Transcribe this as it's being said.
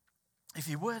If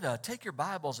you would, take your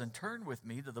Bibles and turn with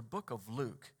me to the book of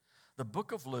Luke. The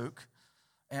book of Luke,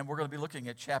 and we're going to be looking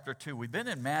at chapter 2. We've been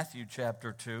in Matthew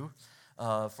chapter 2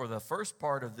 for the first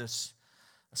part of this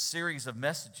series of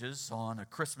messages on a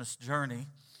Christmas journey.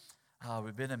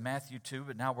 We've been in Matthew 2,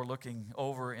 but now we're looking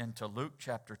over into Luke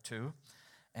chapter 2.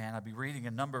 And I'll be reading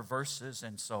a number of verses,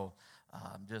 and so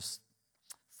just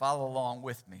follow along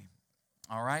with me.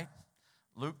 All right?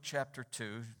 Luke chapter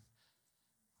 2.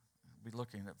 We'll be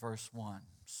looking at verse 1.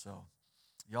 So,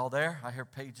 y'all there? I hear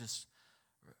pages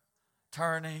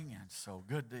turning, and so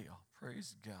good deal.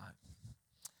 Praise God.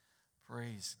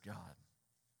 Praise God.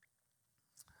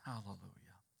 Hallelujah.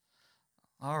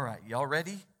 All right, y'all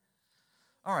ready?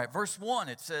 All right, verse 1,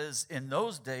 it says, "In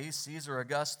those days Caesar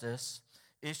Augustus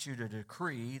issued a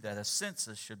decree that a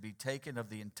census should be taken of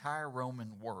the entire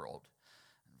Roman world."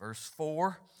 Verse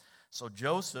 4, "So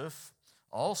Joseph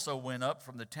also went up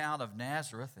from the town of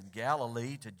Nazareth in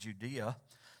Galilee to Judea,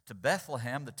 to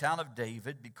Bethlehem, the town of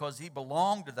David, because he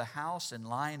belonged to the house and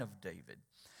line of David.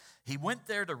 He went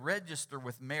there to register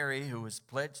with Mary, who was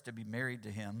pledged to be married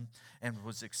to him and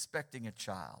was expecting a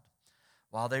child.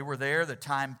 While they were there, the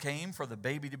time came for the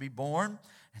baby to be born,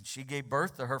 and she gave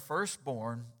birth to her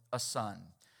firstborn, a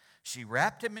son. She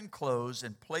wrapped him in clothes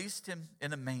and placed him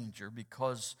in a manger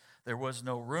because there was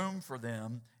no room for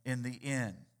them in the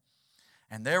inn.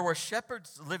 And there were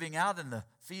shepherds living out in the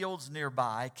fields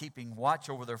nearby, keeping watch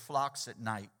over their flocks at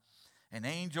night. An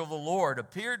angel of the Lord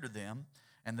appeared to them,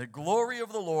 and the glory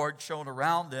of the Lord shone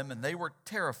around them, and they were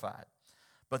terrified.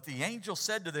 But the angel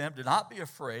said to them, 'Do not be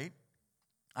afraid.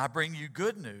 I bring you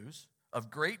good news of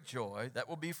great joy that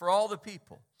will be for all the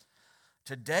people.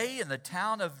 Today in the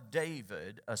town of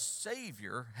David, a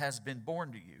Savior has been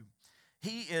born to you.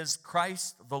 He is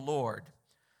Christ the Lord.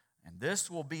 And this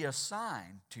will be a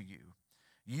sign to you.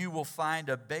 You will find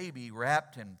a baby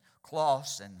wrapped in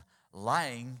cloths and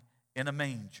lying in a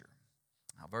manger.'"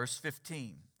 Now verse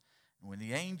 15. "When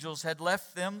the angels had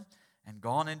left them and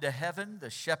gone into heaven, the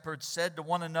shepherds said to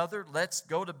one another, 'Let's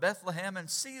go to Bethlehem and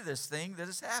see this thing that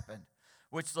has happened,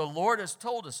 which the Lord has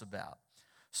told us about.'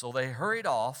 So they hurried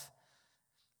off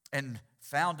and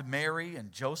found Mary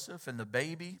and Joseph and the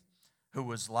baby who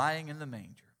was lying in the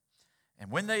manger. And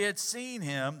when they had seen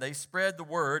him, they spread the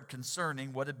word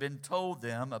concerning what had been told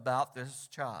them about this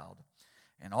child.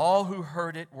 And all who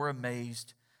heard it were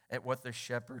amazed at what the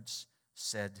shepherds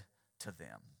said to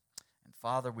them." And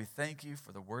Father, we thank you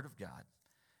for the word of God,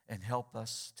 and help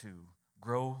us to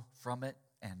grow from it,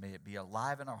 and may it be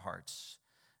alive in our hearts.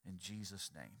 In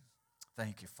Jesus' name.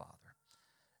 Thank you, Father.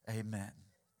 Amen.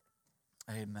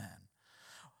 Amen.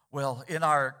 Well, in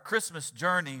our Christmas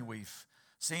journey, we've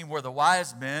seen where the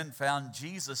wise men found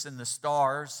Jesus in the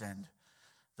stars, and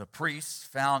the priests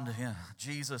found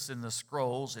Jesus in the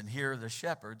scrolls, and here the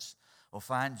shepherds will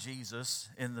find Jesus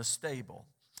in the stable,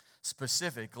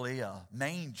 specifically a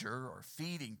manger or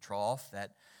feeding trough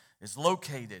that is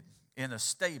located in a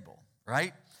stable,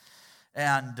 right?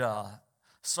 And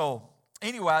so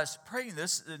anyway, I was praying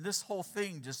this, and this whole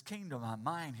thing just came to my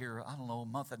mind here, I don't know, a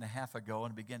month and a half ago,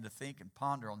 and began to think and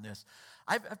ponder on this.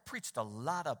 I've preached a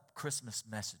lot of Christmas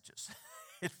messages.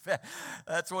 In fact,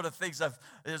 that's one of the things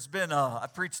I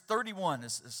preached 31,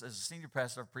 as a senior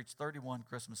pastor, I've preached 31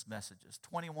 Christmas messages,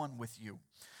 21 with you.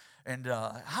 And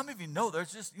how many of you know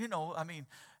there's just,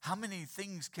 how many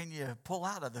things can you pull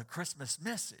out of the Christmas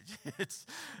message?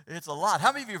 It's a lot.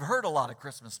 How many of you have heard a lot of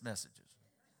Christmas messages?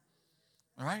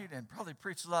 Right? And probably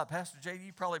preached a lot. Pastor J.D.,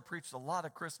 you probably preached a lot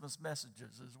of Christmas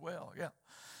messages as well. Yeah.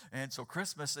 And so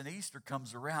Christmas and Easter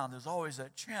comes around. There's always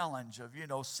that challenge of,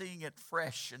 seeing it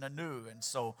fresh and anew. And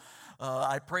so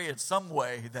I pray in some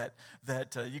way that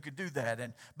you could do that.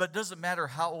 But it doesn't matter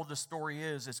how old the story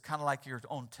is. It's kind of like your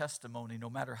own testimony. No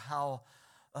matter how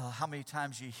many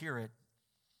times you hear it,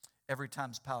 every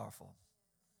time's powerful.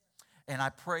 And I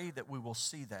pray that we will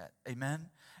see that.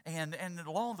 Amen? And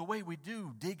along the way, we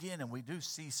do dig in and we do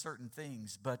see certain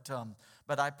things. But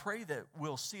I pray that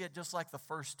we'll see it just like the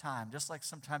first time. Just like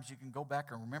sometimes you can go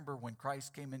back and remember when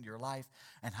Christ came into your life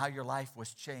and how your life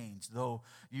was changed. Though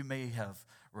you may have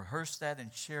rehearsed that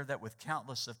and shared that with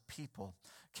countless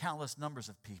numbers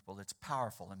of people. It's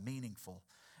powerful and meaningful.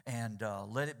 And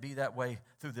let it be that way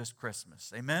through this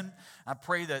Christmas. Amen? I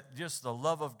pray that just the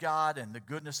love of God and the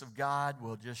goodness of God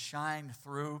will just shine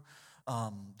through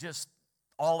just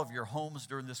all of your homes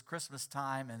during this Christmas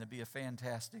time, and it'll be a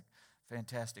fantastic,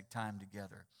 fantastic time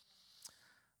together.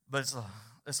 But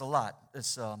it's a lot.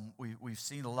 We've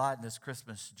seen a lot in this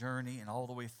Christmas journey and all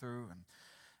the way through.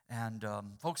 And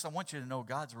folks, I want you to know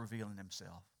God's revealing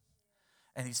himself.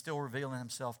 And he's still revealing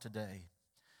himself today.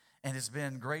 And it's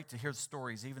been great to hear the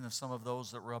stories, even of some of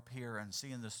those that were up here and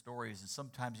seeing the stories. And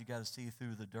sometimes you got to see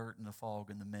through the dirt and the fog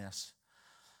and the mess.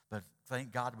 But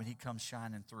thank God when he comes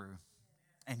shining through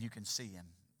and you can see him.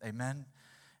 Amen?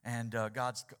 And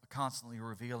God's constantly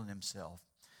revealing himself.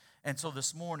 And so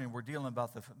this morning we're dealing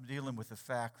with the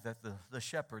fact that the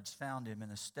shepherds found him in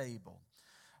a stable,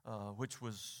 which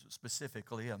was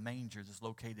specifically a manger that's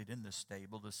located in the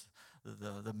stable.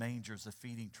 The manger is the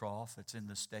feeding trough that's in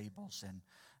the stables,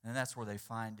 and that's where they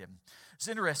find him. It's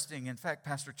interesting. In fact,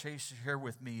 Pastor Chase shared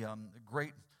with me a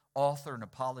great author and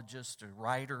apologist, a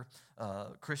writer,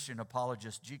 Christian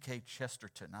apologist, G.K.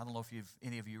 Chesterton. I don't know if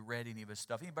any of you read any of his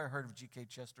stuff. Anybody heard of G.K.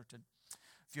 Chesterton?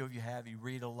 A few of you have. You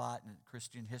read a lot in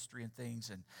Christian history and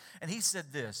things. And he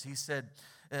said this. He said,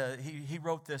 he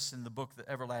wrote this in the book, The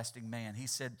Everlasting Man. He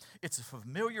said, it's a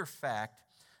familiar fact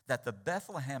that the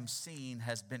Bethlehem scene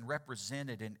has been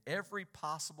represented in every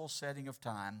possible setting of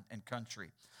time and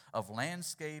country, of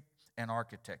landscape and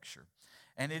architecture.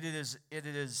 And it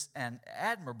is an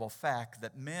admirable fact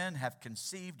that men have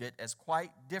conceived it as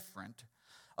quite different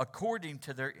according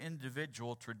to their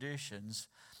individual traditions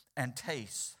and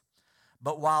tastes.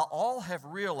 But while all have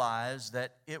realized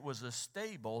that it was a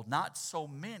stable, not so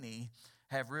many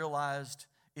have realized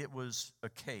it was a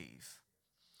cave.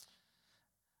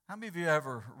 How many of you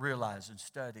ever realized and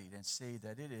studied and see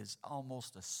that it is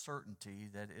almost a certainty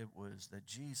that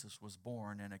Jesus was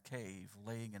born in a cave,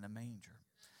 laying in a manger?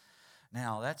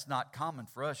 Now, that's not common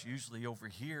for us. Usually over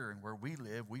here and where we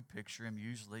live, we picture him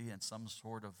usually in some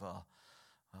sort of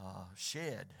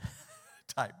shed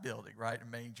type building, right? A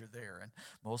manger there. And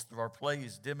most of our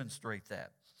plays demonstrate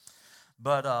that.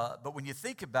 But when you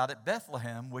think about it,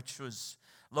 Bethlehem, which was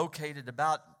located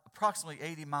about approximately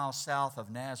 80 miles south of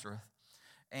Nazareth,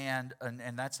 and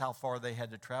that's how far they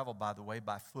had to travel, by the way,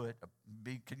 by foot.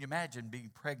 Can you imagine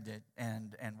being pregnant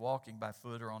and walking by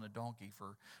foot or on a donkey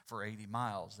for 80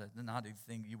 miles? That's not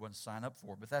anything you want to sign up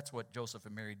for, but that's what Joseph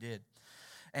and Mary did.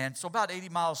 And so about 80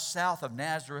 miles south of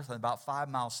Nazareth and about 5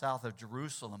 miles south of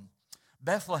Jerusalem,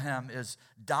 Bethlehem is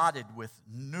dotted with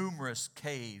numerous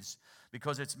caves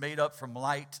because it's made up from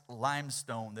light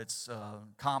limestone that's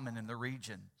common in the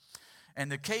region. And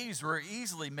the caves were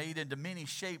easily made into many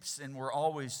shapes and were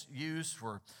always used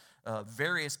for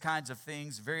various kinds of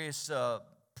things, various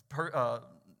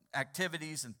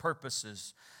activities and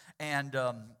purposes. And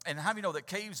how many know that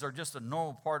caves are just a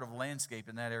normal part of the landscape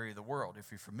in that area of the world,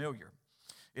 if you're familiar?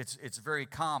 It's very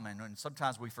common, and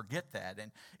sometimes we forget that.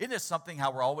 And isn't it something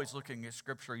how we're always looking at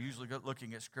Scripture, usually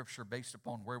looking at Scripture based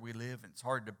upon where we live, and it's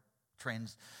hard to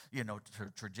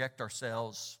to traject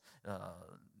ourselves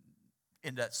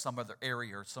into some other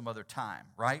area or some other time,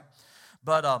 right?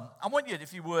 But I want you,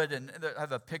 if you would, and I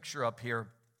have a picture up here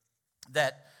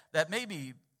that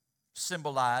maybe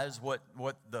symbolize what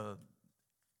the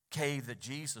cave that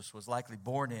Jesus was likely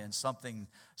born in, something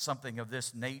of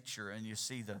this nature. And you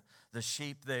see the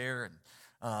sheep there and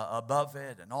above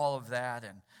it and all of that.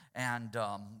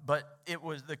 But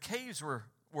the caves were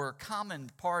a common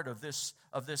part of this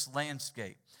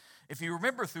landscape. If you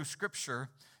remember through Scripture,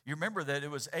 you remember that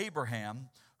it was Abraham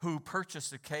who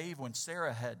purchased a cave when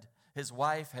his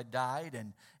wife had died,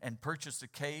 and purchased a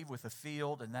cave with a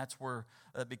field, and that's where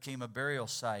it became a burial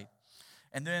site.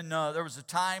 And then there was a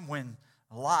time when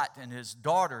Lot and his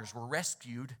daughters were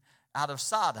rescued out of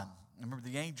Sodom. Remember,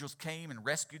 the angels came and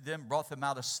rescued them, brought them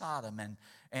out of Sodom,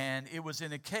 and it was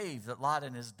in a cave that Lot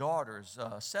and his daughters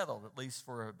settled, at least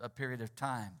for a period of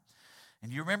time.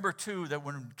 And you remember, too, that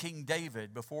when King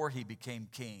David, before he became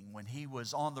king, when he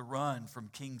was on the run from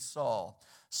King Saul,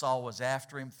 Saul was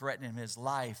after him, threatening his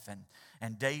life,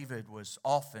 and David was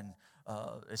often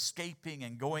escaping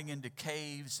and going into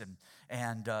caves,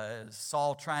 and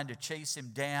Saul trying to chase him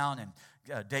down,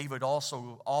 and David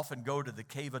also often go to the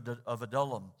cave of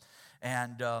Adullam.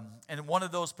 And in one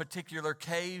of those particular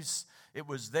caves, it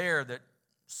was there that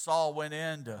Saul went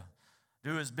in to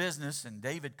do his business, and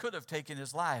David could have taken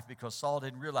his life because Saul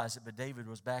didn't realize it, but David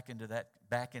was back in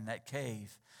that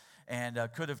cave and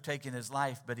could have taken his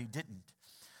life, but he didn't.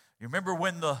 You remember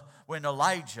when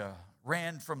Elijah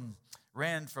ran from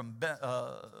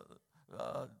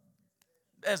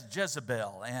as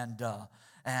Jezebel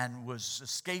and was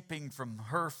escaping from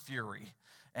her fury.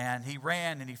 And he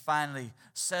ran and he finally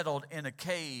settled in a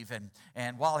cave.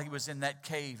 And while he was in that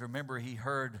cave, remember, he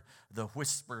heard the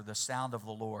whisper, the sound of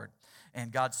the Lord.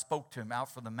 And God spoke to him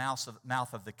out from the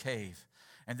mouth of the cave.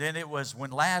 And then it was when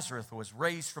Lazarus was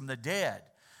raised from the dead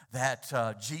that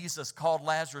Jesus called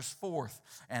Lazarus forth.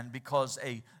 And because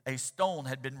a stone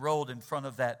had been rolled in front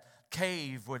of that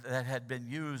cave that had been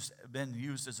used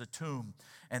as a tomb.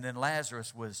 And then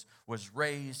Lazarus was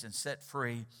raised and set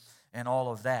free. and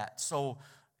all of that. So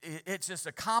it's just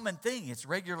a common thing. It's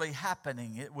regularly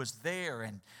happening. It was there.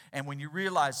 And when you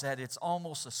realize that, it's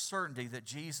almost a certainty that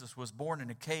Jesus was born in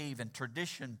a cave, and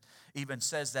tradition even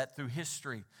says that through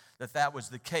history, that was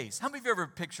the case. How many of you ever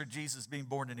pictured Jesus being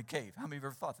born in a cave? How many of you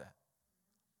ever thought that?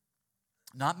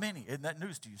 Not many. Isn't that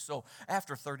news to you? So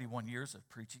after 31 years of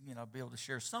preaching, I'll be able to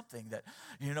share something that,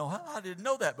 I didn't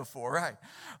know that before, right?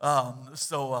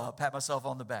 So pat myself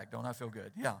on the back. Don't I feel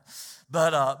good? Yeah.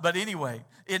 But anyway,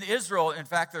 in Israel, in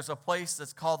fact, there's a place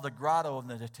that's called the Grotto of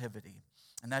the Nativity.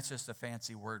 And that's just a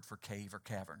fancy word for cave or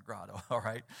cavern, grotto, all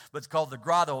right? But it's called the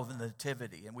Grotto of the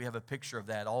Nativity, and we have a picture of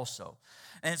that also.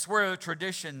 And it's where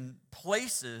tradition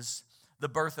places the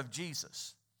birth of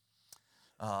Jesus.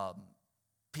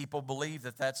 People believe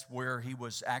that that's where he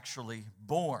was actually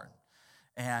born.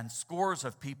 And scores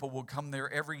of people will come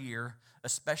there every year,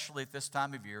 especially at this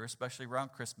time of year, especially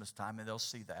around Christmas time, and they'll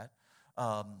see that.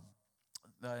 And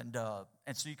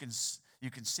so you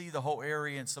can see the whole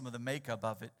area and some of the makeup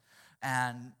of it.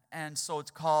 And so it's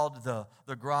called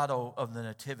the Grotto of the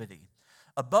Nativity.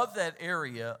 Above that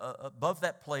area, above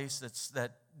that place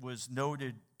that was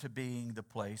noted to being the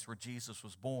place where Jesus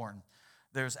was born,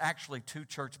 there's actually 2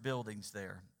 church buildings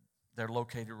there. They're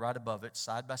located right above it,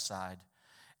 side by side.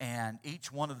 And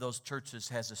each one of those churches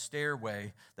has a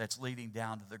stairway that's leading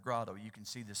down to the grotto. You can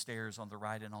see the stairs on the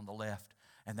right and on the left.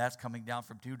 And that's coming down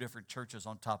from 2 different churches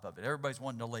on top of it. Everybody's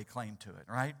wanting to lay claim to it,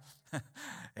 right?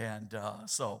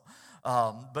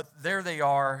 But there they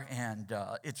are, and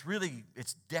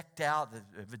it's decked out.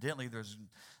 Evidently, there's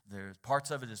parts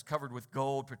of it is covered with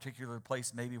gold, particular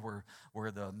place maybe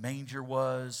where the manger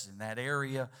was in that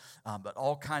area, but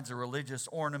all kinds of religious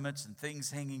ornaments and things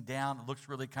hanging down. It looks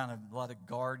really kind of a lot of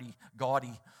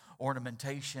gaudy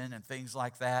ornamentation and things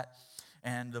like that.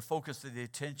 And the focus of the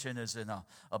attention is in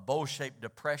a bowl-shaped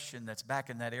depression that's back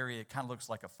in that area. It kind of looks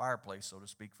like a fireplace, so to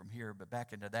speak, from here, but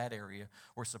back into that area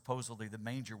where supposedly the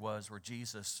manger was, where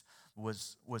Jesus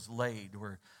was laid,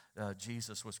 where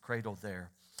Jesus was cradled there.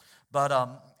 But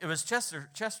it was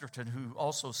Chesterton who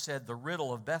also said the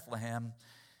riddle of Bethlehem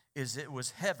is it was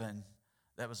heaven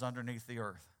that was underneath the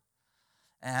earth.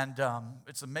 And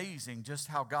it's amazing just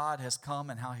how God has come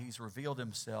and how he's revealed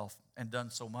himself and done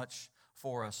so much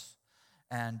for us.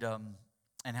 And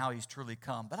how he's truly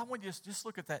come. But I want you to just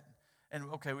look at that. And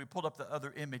okay, we pulled up the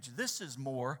other image. This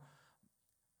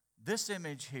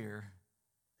image here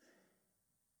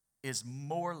is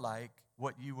more like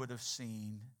what you would have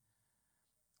seen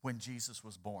when Jesus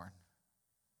was born.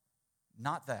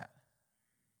 Not that.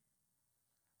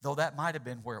 Though that might have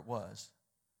been where it was.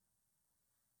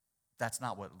 That's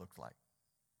not what it looked like.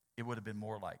 It would have been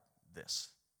more like this.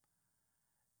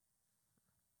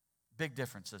 Big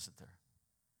difference, isn't there?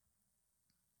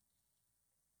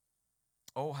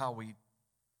 Oh, how we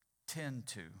tend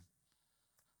to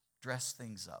dress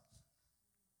things up.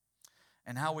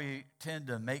 And how we tend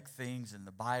to make things in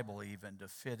the Bible even to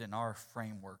fit in our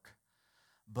framework.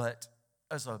 But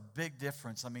there's a big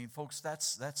difference. I mean, folks,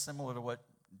 that's similar to what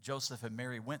Joseph and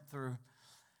Mary went through.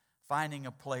 Finding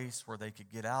a place where they could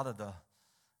get out of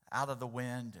the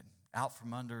wind and out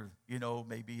from under,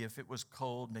 maybe if it was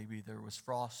cold, maybe there was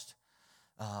frost.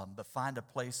 But find a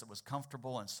place that was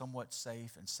comfortable and somewhat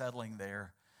safe and settling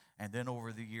there. And then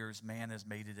over the years, man has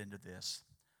made it into this.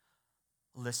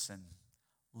 Listen,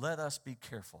 let us be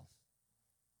careful.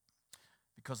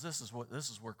 Because this is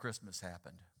where Christmas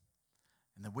happened.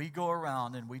 And then we go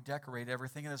around and we decorate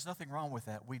everything, and there's nothing wrong with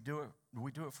that. We do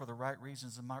it for the right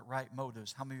reasons and right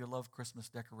motives. How many of you love Christmas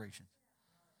decorations?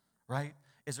 Right?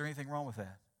 Is there anything wrong with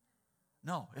that?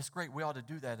 No, it's great. We ought to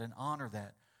do that and honor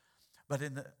that. But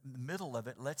in the middle of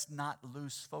it, let's not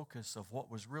lose focus of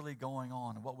what was really going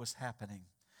on and what was happening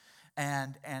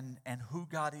and who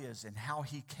God is and how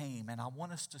he came. And I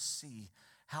want us to see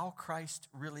how Christ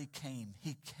really came.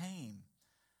 He came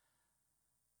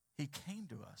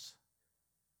to us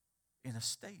in a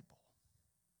stable,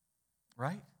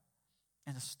 right?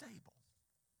 In a stable.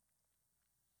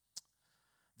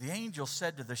 The angel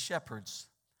said to the shepherds,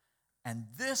 "And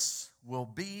this will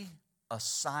be a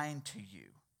sign to you."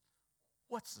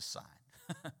 What's the sign?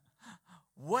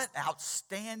 What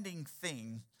outstanding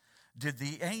thing did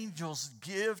the angels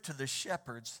give to the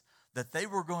shepherds that they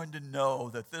were going to know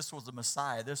that this was the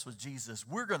Messiah, this was Jesus?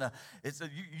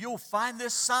 You'll find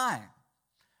this sign.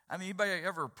 I mean, anybody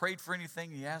ever prayed for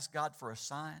anything and you asked God for a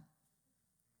sign?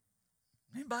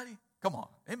 Anybody? Come on.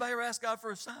 Anybody ever asked God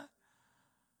for a sign?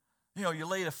 You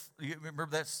remember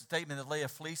that statement that lay a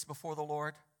fleece before the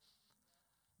Lord?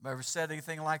 Ever said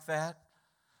anything like that?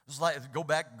 It's like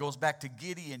goes back to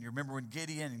Gideon. You remember when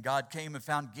Gideon and God came and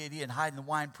found Gideon hiding in the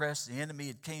wine press. The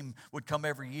enemy would come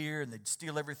every year and they'd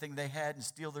steal everything they had and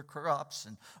steal their crops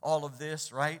and all of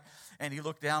this, right? And he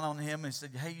looked down on him and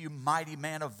said, "Hey, you mighty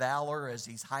man of valor," as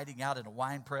he's hiding out in a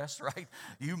wine press, right?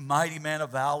 "You mighty man of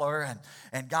valor."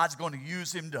 And God's going to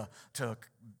use him to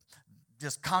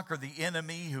just conquer the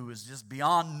enemy who is just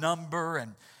beyond number,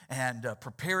 and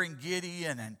preparing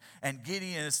Gideon, and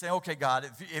Gideon is saying, "Okay, God,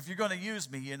 if you're going to use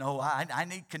me, I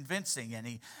need convincing."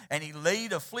 And he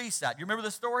laid a fleece out. You remember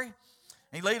the story?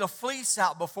 He laid a fleece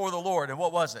out before the Lord, and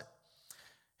what was it?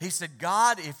 He said,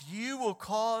 "God, if you will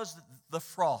cause the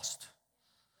frost,"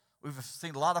 we've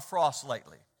seen a lot of frost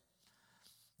lately.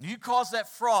 "You cause that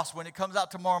frost when it comes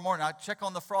out tomorrow morning. I check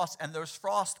on the frost, and there's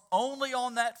frost only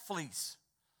on that fleece.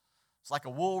 It's like a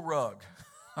wool rug."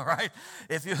 All right?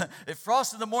 If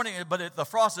frost in the morning, but if the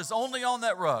frost is only on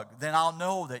that rug, then I'll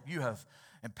know that you have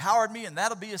empowered me, and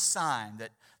that'll be a sign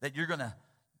that you're going to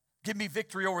give me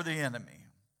victory over the enemy.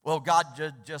 Well, God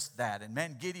did just that. And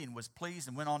man, Gideon was pleased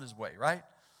and went on his way, right?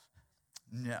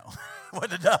 No.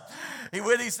 Wasn't enough.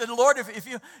 He said, "Lord,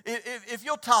 if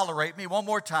you'll tolerate me one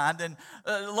more time, then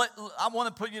I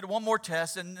want to put you to one more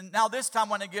test. And now this time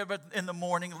when I give it in the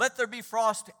morning, let there be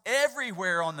frost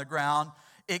everywhere on the ground,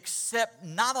 except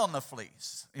not on the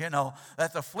fleece."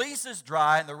 That the fleece is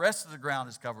dry and the rest of the ground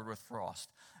is covered with frost.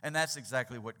 And that's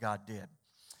exactly what God did.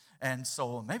 And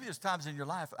so maybe there's times in your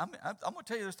life, I'm going to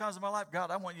tell you, there's times in my life,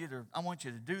 God, I want you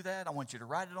to do that. I want you to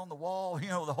write it on the wall,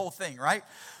 the whole thing, right?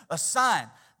 A sign.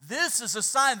 This is a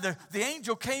sign. The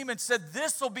angel came and said,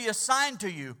 "This will be a sign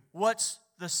to you." What's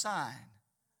the sign?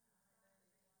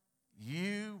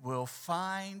 You will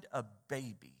find a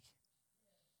baby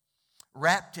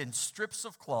wrapped in strips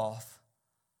of cloth,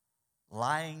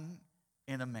 lying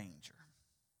in a manger.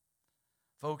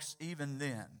 Folks, even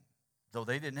then, though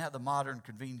they didn't have the modern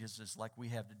conveniences like we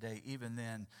have today, even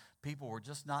then, people were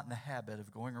just not in the habit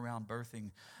of going around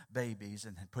birthing babies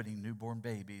and putting newborn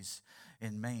babies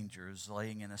in mangers,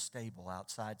 laying in a stable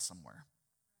outside somewhere,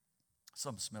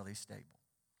 some smelly stable.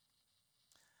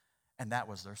 And that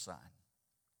was their sign,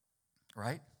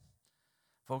 right?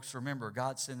 Folks, remember,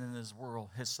 God sent in His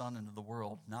Son into the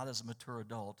world, not as a mature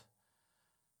adult,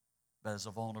 but as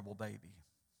a vulnerable baby.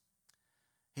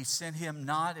 He sent him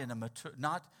not in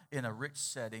a rich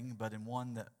setting, but in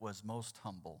one that was most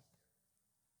humble.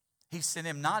 He sent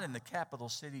him not in the capital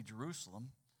city,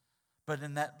 Jerusalem, but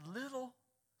in that little,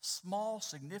 small,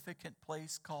 significant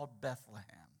place called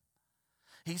Bethlehem.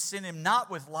 He sent him not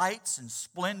with lights and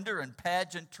splendor and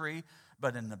pageantry,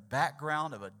 but in the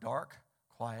background of a dark,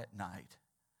 quiet night.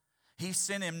 He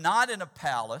sent him not in a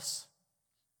palace,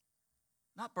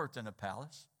 not birthed in a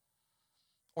palace,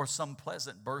 or some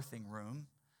pleasant birthing room,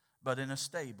 but in a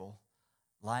stable,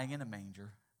 lying in a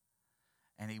manger.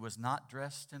 And he was not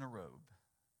dressed in a robe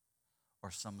or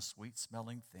some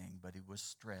sweet-smelling thing, but he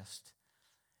was dressed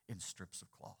in strips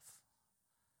of cloth.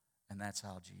 And that's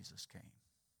how Jesus came.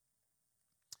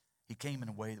 He came in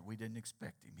a way that we didn't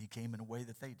expect him. He came in a way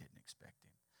that they didn't expect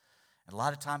him. And a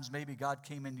lot of times maybe God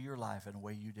came into your life in a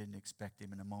way you didn't expect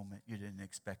him, in a moment you didn't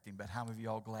expect him. But how many of you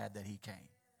all glad that he came?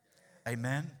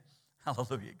 Amen?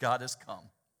 Hallelujah. God has come.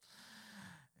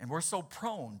 And we're so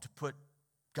prone to put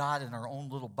God in our own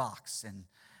little box, and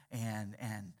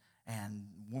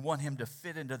we want him to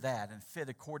fit into that and fit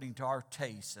according to our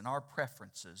tastes and our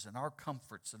preferences and our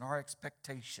comforts and our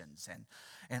expectations.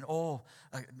 And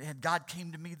God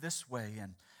came to me this way,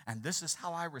 and this is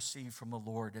how I received from the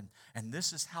Lord, and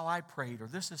this is how I prayed, or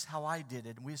this is how I did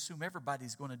it. And we assume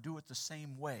everybody's going to do it the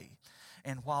same way.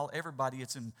 And while everybody's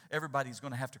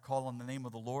going to have to call on the name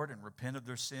of the Lord and repent of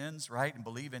their sins, right, and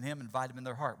believe in him, invite him in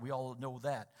their heart. We all know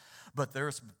that. But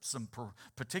there's some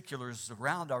particulars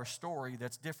around our story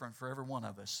that's different for every one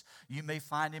of us. You may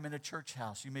find him in a church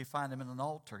house. You may find him in an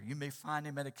altar. You may find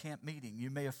him at a camp meeting.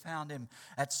 You may have found him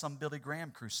at some Billy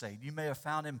Graham crusade. You may have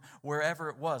found him wherever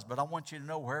it was. But I want you to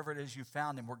know, wherever it is you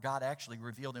found him, where God actually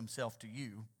revealed himself to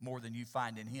you more than you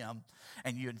find in him,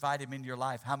 and you invite him into your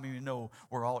life, how many of you know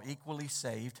we're all equally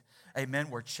saved? Amen.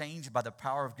 We're changed by the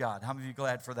power of God. How many of you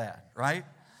glad for that, right?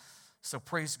 So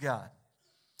praise God.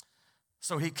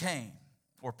 So he came.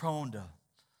 We're prone to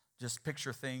just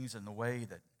picture things in the way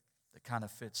that kind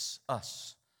of fits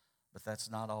us. But that's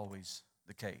not always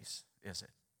the case, is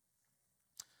it?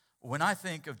 When I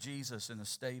think of Jesus in a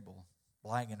stable,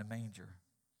 lying in a manger,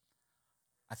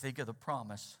 I think of the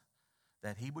promise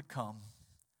that he would come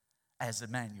as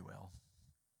Emmanuel,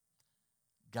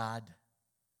 God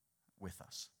with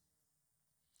us.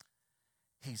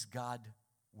 He's God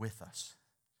with us.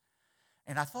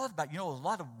 And I thought about, a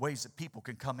lot of ways that people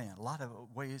can come in. A lot of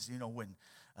ways, when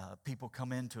people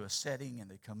come into a setting and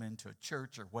they come into a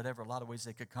church or whatever, a lot of ways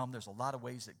they could come. There's a lot of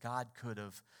ways that God could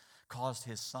have caused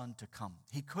his son to come.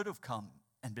 He could have come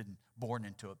and been born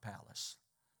into a palace.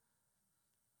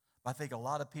 But I think a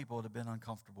lot of people would have been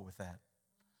uncomfortable with that.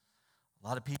 A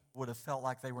lot of people would have felt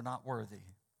like they were not worthy.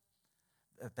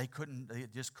 They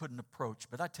just couldn't approach.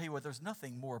 But I tell you what, there's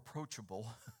nothing more approachable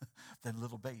than a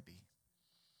little baby.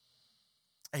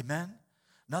 Amen?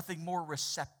 Nothing more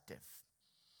receptive.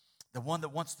 The one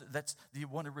that you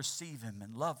want to receive him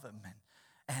and love him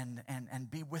and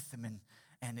be with him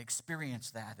and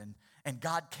experience that. And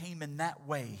God came in that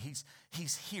way.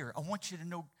 He's here. I want you to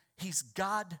know he's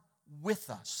God with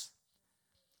us.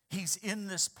 He's in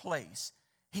this place.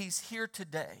 He's here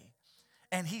today.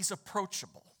 And he's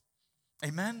approachable.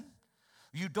 Amen?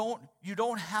 You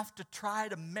don't have to try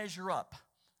to measure up.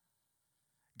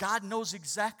 God knows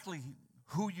exactly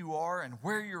who you are and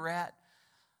where you're at.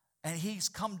 And he's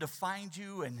come to find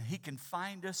you, and he can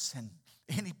find us in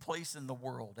any place in the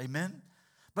world. Amen?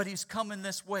 But he's come in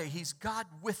this way. He's God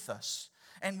with us.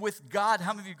 And with God,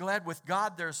 how many of you are glad with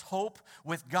God there's hope?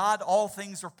 With God, all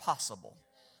things are possible.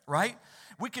 Right?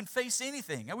 We can face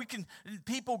anything. And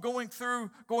people going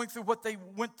through what they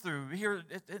went through here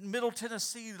in Middle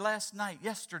Tennessee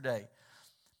yesterday.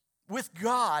 With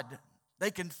God, they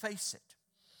can face it.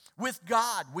 With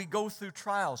God, we go through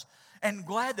trials. And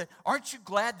aren't you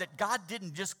glad that God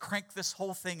didn't just crank this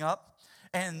whole thing up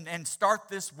and start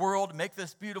this world, make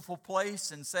this beautiful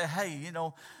place and say, hey,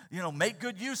 make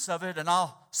good use of it and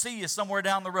I'll see you somewhere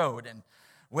down the road and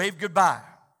wave goodbye.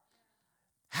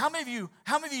 How many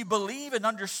of you believe and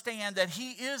understand that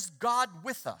he is God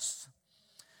with us?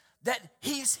 That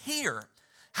he's here.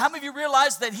 How many of you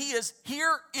realize that he is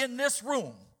here in this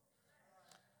room?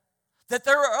 That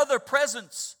there are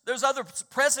there's other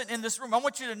present in this room. I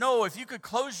want you to know, if you could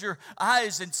close your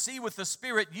eyes and see with the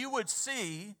Spirit, you would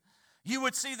see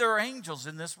there are angels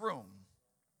in this room.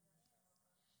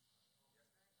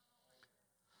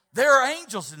 There are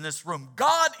angels in this room.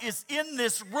 God is in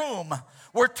this room.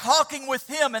 We're talking with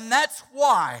him, and that's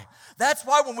why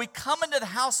when we come into the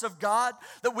house of God,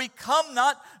 that we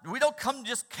don't come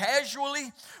just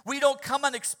casually. We don't come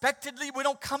unexpectedly. We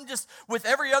don't come just with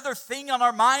every other thing on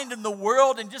our mind in the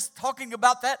world and just talking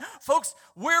about that. Folks,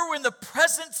 we're in the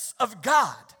presence of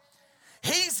God.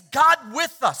 He's God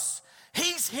with us.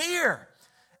 He's here.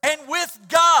 And with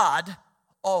God,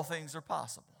 all things are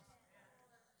possible.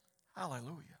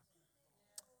 Hallelujah.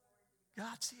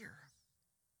 God's here.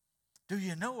 Do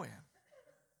you know him?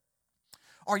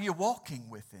 Are you walking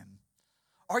with him?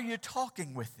 Are you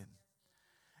talking with him?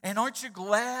 And aren't you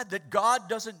glad that God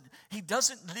doesn't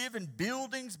live in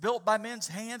buildings built by men's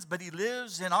hands, but he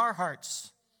lives in our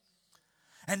hearts?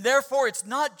 And therefore, it's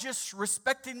not just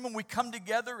respecting when we come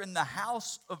together in the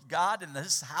house of God, in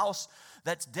this house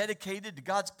that's dedicated to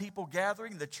God's people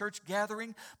gathering, the church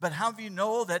gathering, but how do you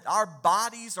know that our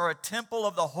bodies are a temple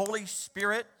of the Holy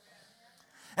Spirit?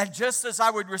 And just as I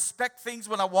would respect things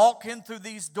when I walk in through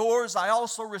these doors, I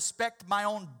also respect my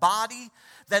own body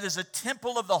that is a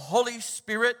temple of the Holy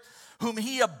Spirit, whom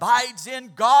he abides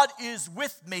in. God is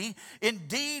with me.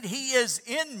 Indeed, he is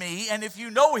in me. And if you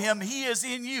know him, he is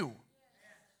in you.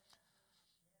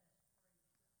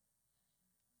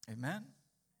 Amen?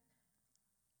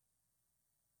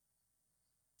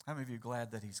 How many of you are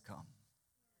glad that he's come?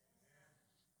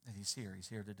 That he's here. He's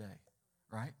here today.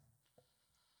 Right?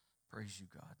 Praise you,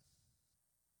 God.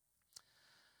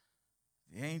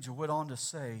 The angel went on to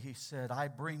say, he said, I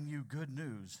bring you good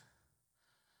news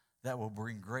that will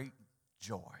bring great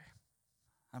joy.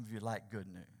 How many of you like good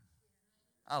news?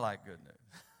 I like good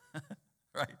news.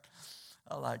 Right?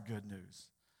 I like good news.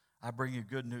 I bring you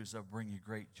good news that will bring you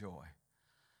great joy.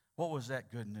 What was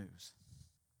that good news?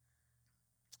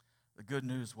 The good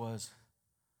news was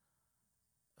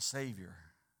a Savior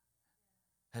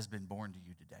has been born to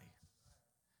you today.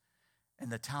 In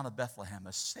the town of Bethlehem,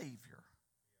 a Savior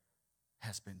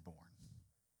has been born.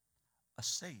 A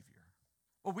Savior.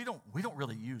 Well, we don't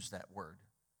really use that word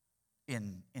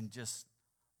in just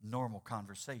normal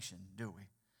conversation, do we?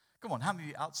 Come on, how many of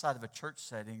you outside of a church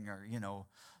setting or,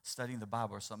 studying the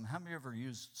Bible or something, how many of you ever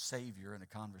used Savior in a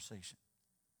conversation?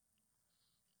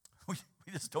 We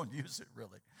just don't use it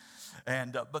really.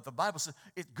 And but the Bible says,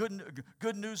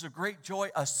 good news of great joy,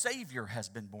 a Savior has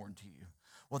been born to you.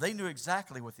 Well, they knew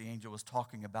exactly what the angel was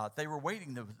talking about. They were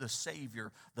waiting the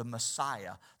Savior, the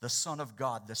Messiah, the Son of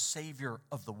God, the Savior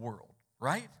of the world,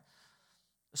 right?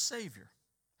 The Savior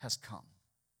has come.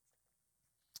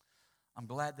 I'm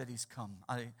glad that he's come.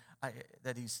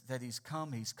 That he's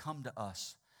come to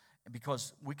us.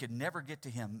 because we could never get to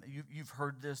him. You've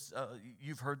heard this.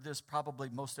 You've heard this probably,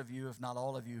 most of you, if not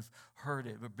all of you, have heard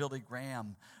it. But Billy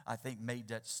Graham, I think, made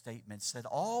that statement, said,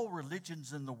 all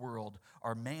religions in the world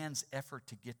are man's effort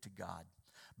to get to God.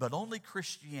 But only in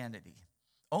Christianity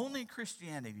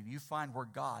do you find where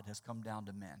God has come down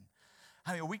to men.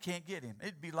 I mean, we can't get him.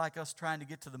 It'd be like us trying to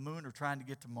get to the moon or trying to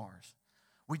get to Mars.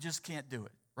 We just can't do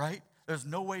it, right? There's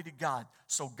no way to God.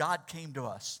 So God came to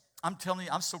us. I'm telling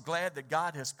you, I'm so glad that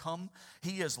God has come.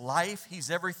 He is life. He's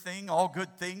everything. All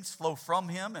good things flow from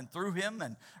him and through him,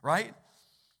 and right?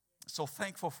 So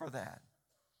thankful for that.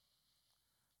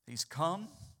 He's come,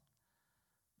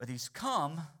 but he's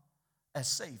come as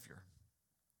Savior.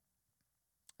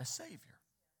 As Savior.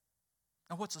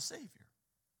 Now, what's a Savior?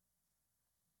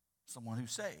 Someone who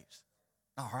saves.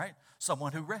 All right?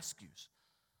 Someone who rescues.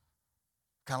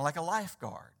 Kind of like a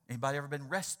lifeguard. Anybody ever been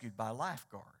rescued by a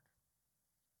lifeguard?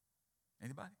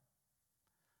 Anybody?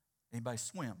 Anybody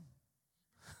swim?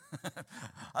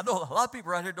 I know a lot of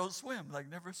people right here don't swim. Like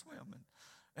never swim.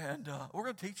 And we're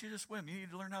going to teach you to swim. You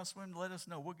need to learn how to swim. Let us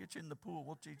know. We'll get you in the pool.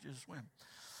 We'll teach you to swim.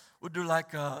 We'll do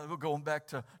like, we're going back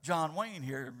to John Wayne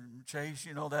here, Chase,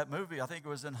 you know that movie. I think it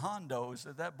was in Hondo. He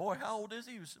said, that boy, how old is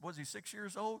he? Was he 6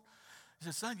 years old? He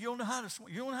said, son, you don't know how to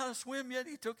swim? You don't know how to swim yet?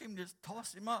 He took him, just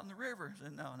tossed him out in the river. He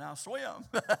said, no, now swim.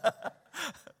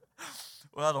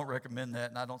 Well, I don't recommend that,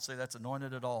 and I don't say that's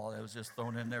anointed at all. That was just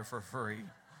thrown in there for free.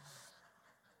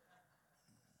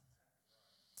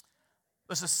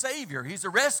 It's a Savior. He's a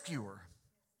rescuer.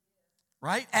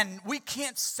 Right? And we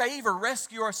can't save or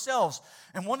rescue ourselves.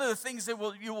 And one of the things that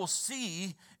you will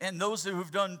see in those who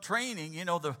have done training, you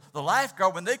know, the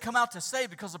lifeguard, when they come out to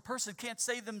save, because a person can't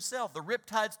save themselves. The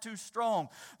riptide's too strong.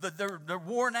 They're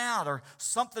worn out, or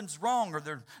something's wrong, or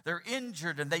they're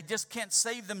injured, and they just can't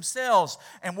save themselves.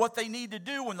 And what they need to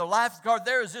do when the lifeguard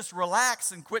there is just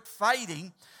relax and quit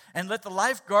fighting and let the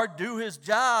lifeguard do his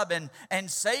job and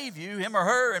save you, him or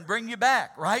her, and bring you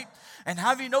back, right? And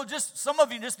how do you know, just some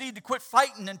of you just need to quit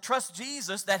fighting and trust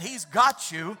Jesus that he's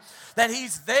got you, that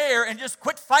he's there, and just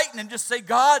quit fighting and just say,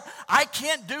 God, I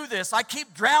can't do this. I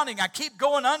keep drowning. I keep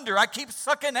going under. I keep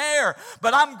sucking air.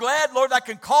 But I'm glad, Lord, I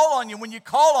can call on you. When you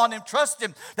call on him, trust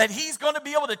him that he's going to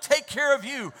be able to take care of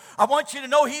you. I want you to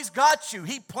know he's got you.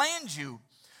 He planned you.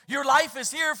 Your life is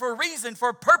here for a reason, for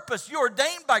a purpose. You're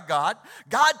ordained by God.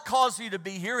 God calls you to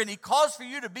be here, and he calls for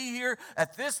you to be here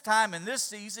at this time in this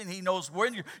season. He knows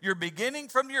when you're beginning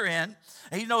from your end.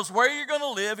 He knows where you're going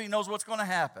to live. He knows what's going to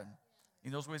happen. He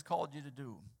knows what he's called you to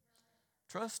do.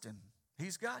 Trust him.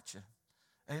 He's got you.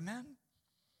 Amen?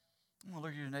 I'm going to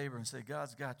look at your neighbor and say,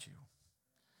 God's got you.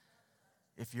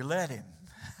 If you let him.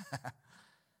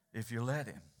 If you let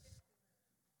him.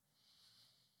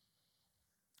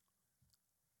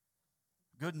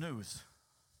 Good news.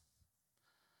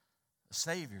 The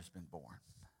Savior's been born.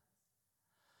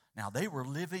 Now, they were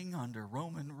living under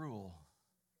Roman rule.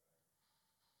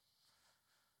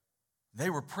 They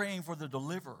were praying for the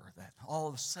deliverer that all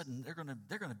of a sudden they're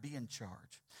going to be in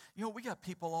charge. You know, we got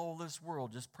people all over this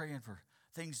world just praying for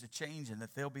things to change and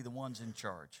that they'll be the ones in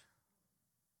charge.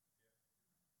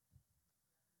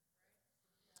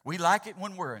 We like it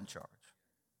when we're in charge.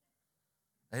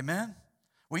 Amen?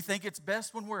 We think it's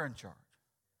best when we're in charge.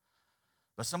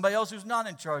 But somebody else who's not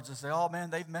in charge will say, oh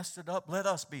man, they've messed it up. Let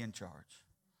us be in charge.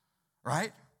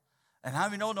 Right? And how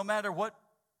do you know no matter what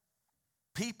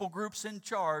people group's in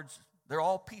charge, they're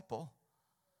all people.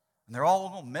 And they're all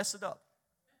going to mess it up.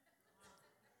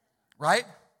 Right?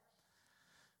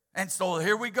 And so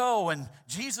here we go. And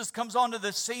Jesus comes onto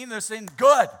the scene. They're saying,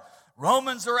 good.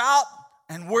 Romans are out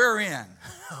and we're in.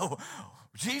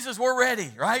 Jesus, we're ready.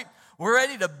 Right? We're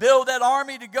ready to build that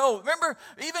army to go. Remember,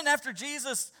 even after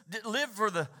Jesus lived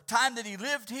for the time that he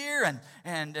lived here,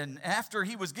 and after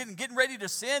he was getting ready to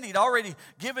sin, he'd already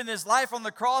given his life on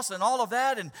the cross and all of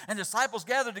that, and disciples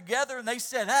gathered together, and they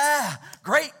said,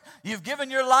 great, you've given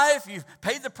your life, you've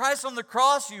paid the price on the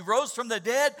cross, you rose from the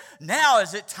dead. Now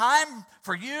is it time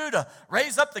for you to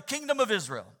raise up the kingdom of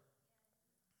Israel?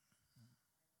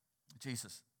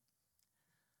 Jesus,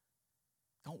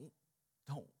 don't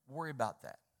worry about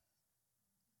that.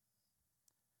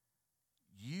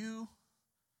 You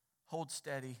hold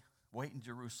steady, wait in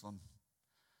Jerusalem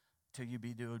till you be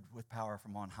endued with power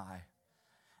from on high.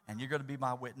 And you're going to be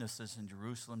my witnesses in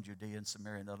Jerusalem, Judea, and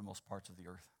Samaria, and the uttermost parts of the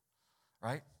earth.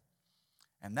 Right?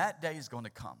 And that day is going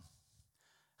to come.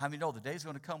 How many know the day is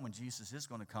going to come when Jesus is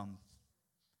going to come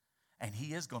and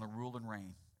he is going to rule and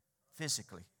reign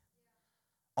physically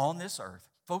on this earth?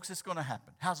 Folks, it's going to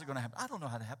happen. How's it going to happen? I don't know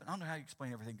how to happen. I don't know how you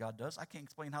explain everything God does. I can't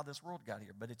explain how this world got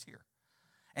here, but it's here.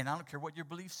 And I don't care what your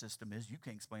belief system is, you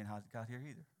can't explain how it got here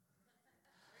either.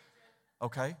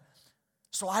 Okay?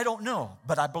 So I don't know,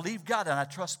 but I believe God and I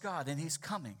trust God, and He's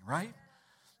coming, right?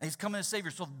 He's coming as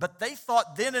Savior. So, but they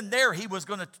thought then and there He was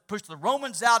going to push the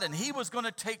Romans out and He was going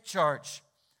to take charge.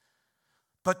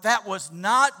 But that was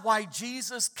not why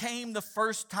Jesus came the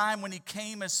first time when He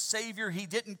came as Savior. He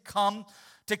didn't come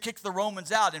to kick the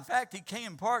Romans out. In fact, He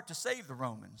came in part to save the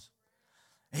Romans.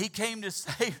 He came to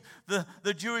save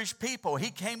the Jewish people. He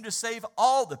came to save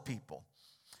all the people.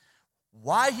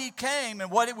 Why He came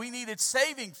and what we needed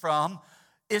saving from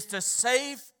is to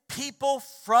save people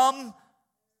from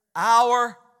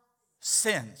our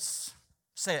sins.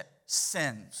 Say it,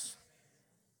 sins.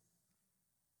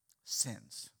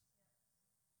 Sins.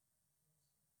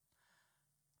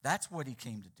 That's what He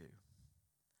came to do.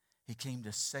 He came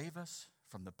to save us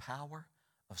from the power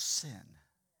of sin.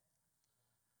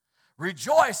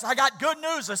 Rejoice, I got good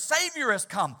news. A Savior has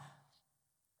come.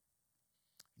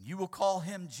 You will call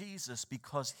Him Jesus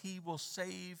because He will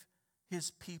save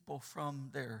His people from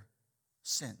their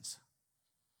sins.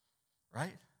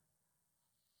 Right?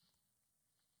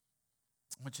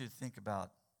 I want you to think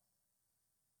about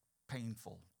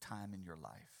painful time in your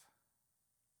life.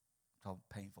 Talk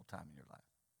painful time in your life.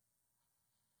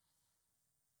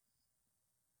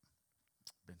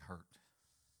 Been hurt.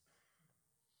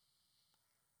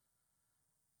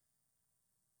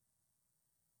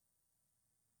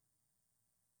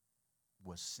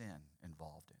 Was sin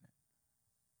involved in it?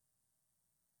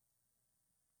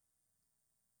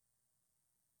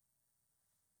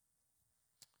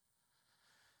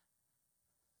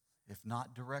 If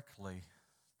not directly,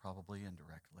 probably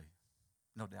indirectly.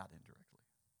 No doubt indirectly.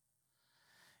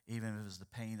 Even if it was the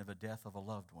pain of a death of a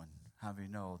loved one, how do you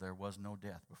know there was no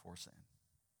death before sin?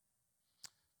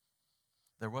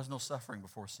 There was no suffering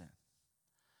before sin.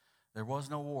 There was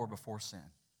no war before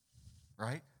sin.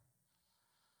 Right?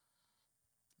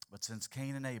 But since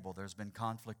Cain and Abel, there's been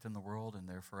conflict in the world, and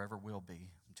there forever will be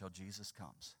until Jesus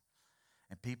comes.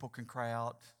 And people can cry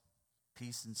out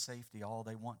peace and safety all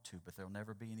they want to, but there'll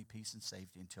never be any peace and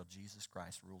safety until Jesus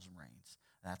Christ rules and reigns.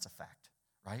 That's a fact,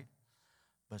 right?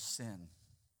 But sin,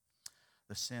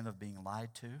 the sin of being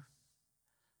lied to,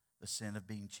 the sin of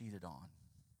being cheated on,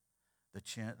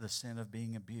 the sin of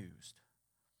being abused,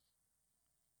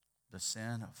 the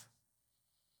sin of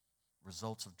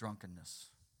results of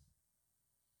drunkenness,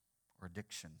 or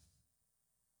addiction,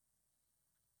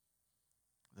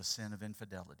 the sin of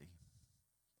infidelity,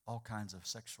 all kinds of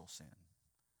sexual sin.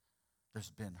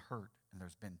 There's been hurt and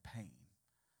there's been pain,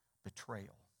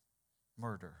 betrayal,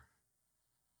 murder,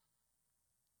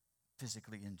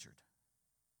 physically injured.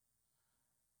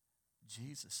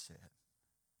 Jesus said,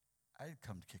 I didn't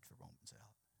come to kick the Romans out.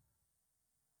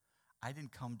 I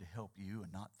didn't come to help you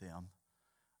and not them.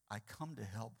 I come to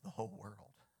help the whole world.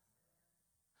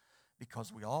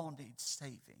 Because we all need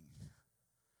saving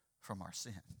from our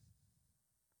sin.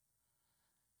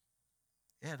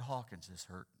 Ed Hawkins has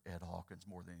hurt Ed Hawkins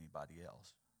more than anybody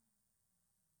else.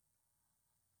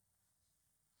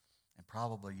 And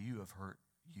probably you have hurt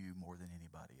you more than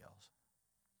anybody else.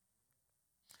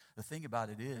 The thing about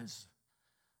it is,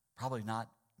 probably not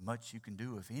much you can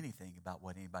do, if anything, about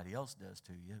what anybody else does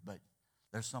to you, but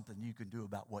there's something you can do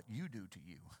about what you do to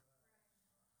you.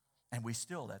 And we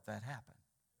still let that happen.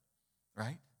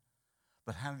 Right?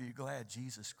 But how many of you glad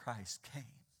Jesus Christ came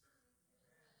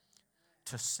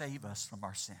to save us from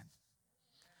our sin?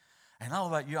 And I don't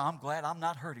know about you, I'm glad I'm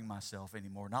not hurting myself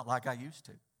anymore, not like I used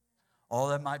to. Oh,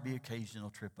 that might be occasional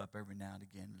trip up every now and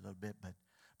again a little bit,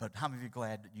 but how many of you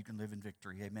glad that you can live in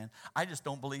victory? Amen. I just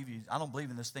don't believe you. I don't believe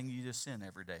in this thing you just sin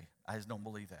every day. I just don't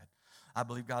believe that. I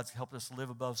believe God's helped us live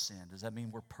above sin. Does that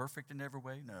mean we're perfect in every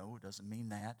way? No, it doesn't mean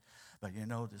that. But,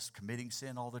 just committing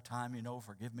sin all the time,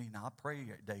 forgive me. Now, I pray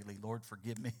daily, Lord,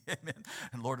 forgive me. Amen.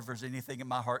 And, Lord, if there's anything in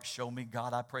my heart, show me.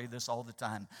 God, I pray this all the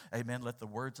time. Amen. Let the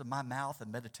words of my mouth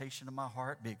and meditation of my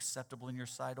heart be acceptable in your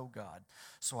sight, oh God.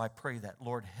 So I pray that,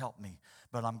 Lord, help me.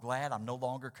 But I'm glad I'm no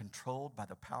longer controlled by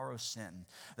the power of sin,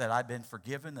 that I've been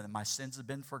forgiven and my sins have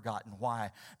been forgotten.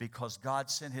 Why? Because God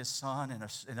sent His Son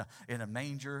in a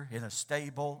manger, in a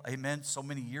stable, amen, so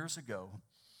many years ago,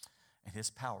 and His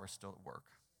power is still at work.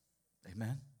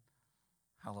 Amen?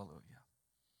 Hallelujah.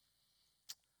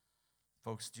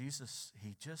 Folks, Jesus,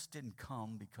 He just didn't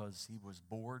come because He was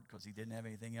bored, because He didn't have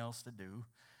anything else to do.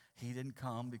 He didn't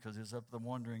come because He was up there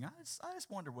wondering, I just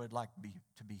wonder what it'd like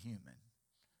to be human.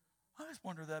 I just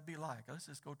wonder what that'd be like. Let's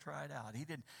just go try it out. He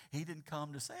didn't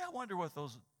come to say, I wonder what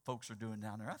those folks are doing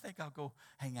down there. I think I'll go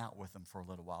hang out with them for a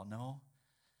little while. No.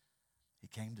 He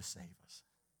came to save us.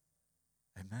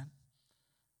 Amen?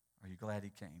 Are you glad He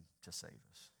came to save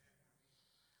us?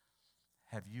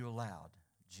 Have you allowed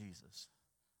Jesus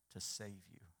to save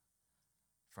you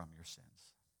from your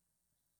sins?